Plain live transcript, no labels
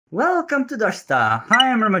Welcome to Dorstar.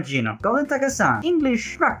 Hi, I'm Ramagino. Golden Takasan.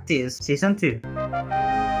 English Practice Season 2.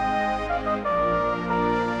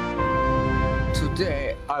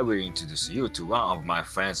 Today, I will introduce you to one of my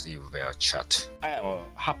friends in VRCHAT. I am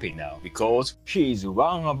happy now because he is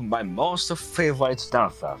one of my most favorite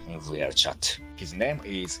dancers in VRCHAT. His name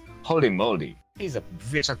is HolyMoly. He's a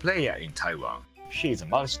VRCHAT player in Taiwan. He is a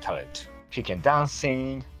multi-talent. He can dance,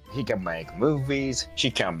 sing, he can make movies,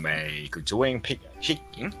 he can make drawing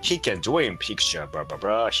he can drawing picture, blah blah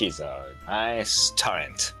blah. He's a nice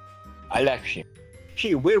talent. I like him.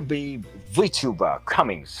 He will be VTuber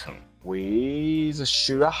coming soon with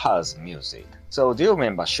Shuraha's music. So do you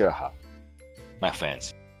remember Shuraha? My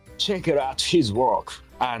friends, check out his work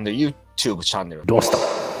and YouTube channel.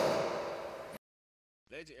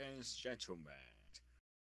 Ladies and gentlemen.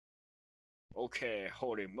 Okay,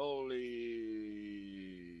 HolyMoly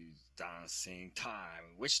dancing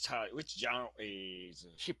time. Which genre is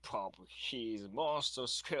hip hop? His most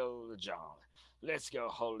skilled genre. Let's go,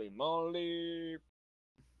 HolyMoly.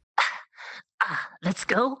 Let's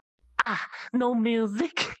go. No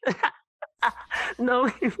music.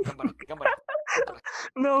 No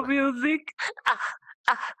music.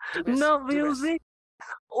 No music.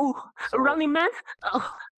 Oh, Running Man.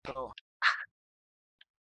 Oh.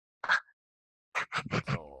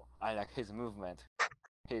 So I like his movement.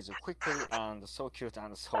 He's quickly and so cute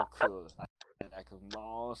and so cool.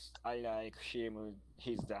 I like him,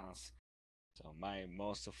 his dance. So my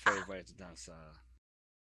most favorite dancer.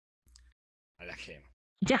 I like him.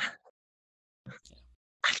 Yeah.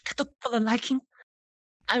 Arigato for the liking.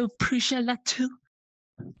 I appreciate that too.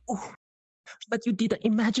 Oh, but you didn't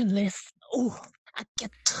imagine this. Oh, I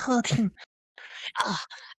get hurting.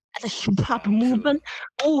 The hip hop movement.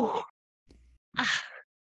 Oh.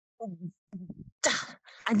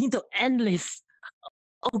 I need to end this.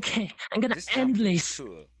 Okay, I'm gonna end this.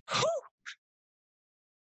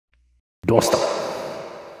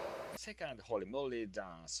 Second, HolyMoly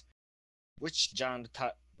dance. Which dance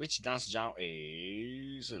genre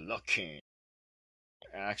is locking?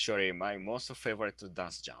 Actually, my most favorite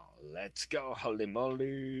dance genre. Let's go,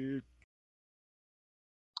 HolyMoly.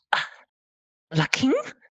 Locking?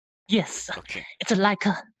 Yes. Okay. It's like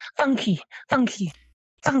a funky.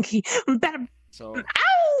 Better. So.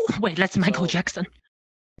 Ow! Wait, that's Michael Jackson.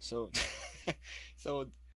 So,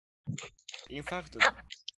 in fact,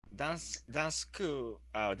 dance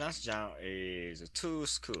genre is two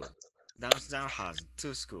school. Dance genre has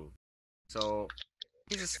two school. So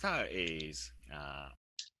his style is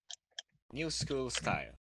new school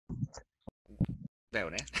style. だ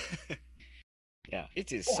よね? Yeah,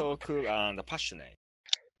 it is so cool and passionate.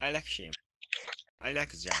 I like him. I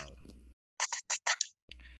like genre.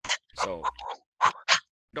 So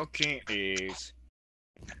locking is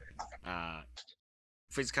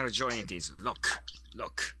physical joint is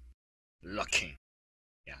locking.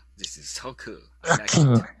 Yeah, this is so cool. I like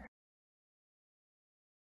it.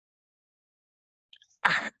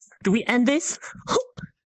 Do we end this?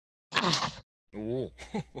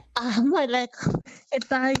 My leg. It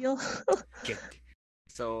died. Okay.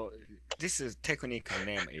 So this is technical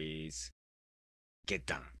name is get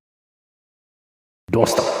down.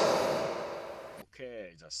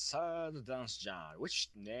 Okay, the third dance genre, which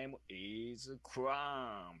name is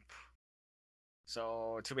cramp.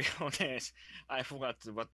 So to be honest, I forgot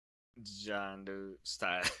what genre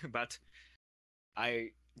style, but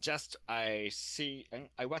I see and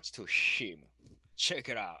I watched to him. Check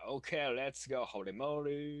it out. Okay, let's go,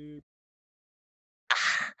 HolyMoly.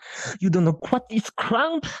 You don't know what is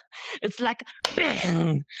cramp? It's like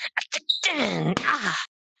bang,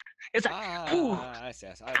 it's like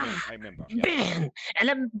yes, I remember. Yeah. Bang, and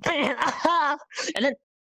then bang, and then.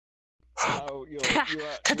 Oh,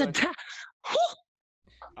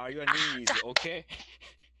 are your knees okay?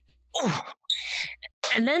 Oh,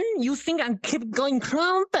 and then you think and keep going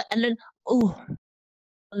cramp, and then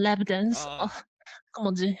lap dance. Come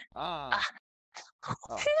on, G.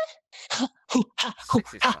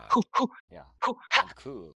 Sexy style. Yeah,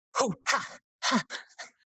 cool.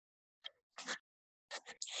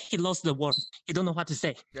 He lost the word. He don't know what to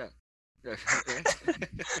say. Yeah.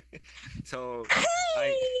 So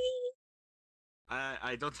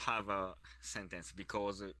I don't have a sentence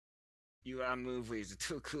because your movie is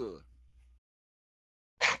too cool.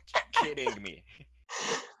 Kidding me.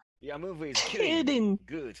 Your movie is kidding.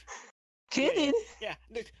 Good. Kidding? Yeah.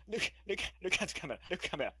 Look at the camera. Look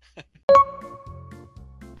camera.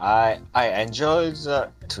 I enjoyed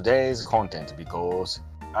today's content because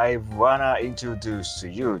I wanna introduce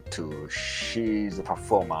you to his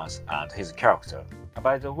performance and his character.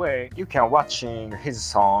 By the way, you can watching his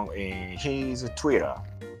song in his Twitter.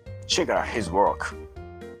 Check out his work.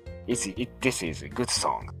 This is a good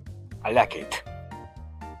song. I like it.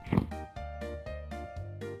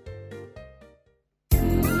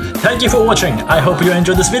 Thank you for watching. I hope you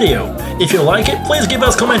enjoyed this video. If you like it, please give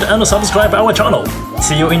us a comment and subscribe our channel.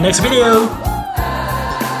 See you in next video.